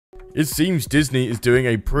It seems Disney is doing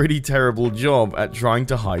a pretty terrible job at trying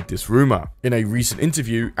to hide this rumor. In a recent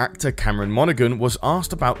interview, actor Cameron Monaghan was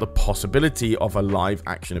asked about the possibility of a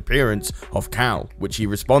live-action appearance of Cal, which he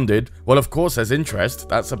responded, "Well, of course there's interest,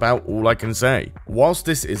 that's about all I can say." Whilst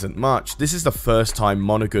this isn't much, this is the first time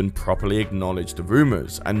Monaghan properly acknowledged the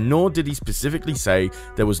rumors, and nor did he specifically say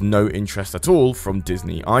there was no interest at all from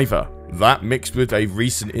Disney either. That, mixed with a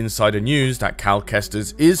recent insider news that Cal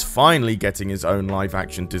Kestis is finally getting his own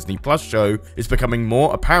live-action Disney Plus show, is becoming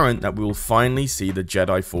more apparent that we will finally see the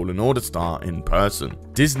Jedi Fallen Order star in person.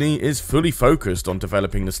 Disney is fully focused on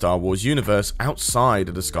developing the Star Wars universe outside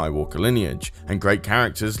of the Skywalker lineage, and great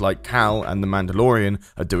characters like Cal and the Mandalorian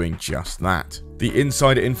are doing just that. The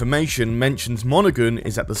insider information mentions Monaghan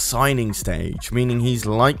is at the signing stage, meaning he's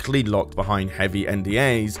likely locked behind heavy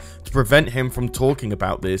NDAs to prevent him from talking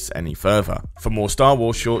about this any further. For more Star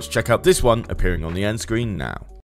Wars shorts, check out this one appearing on the end screen now.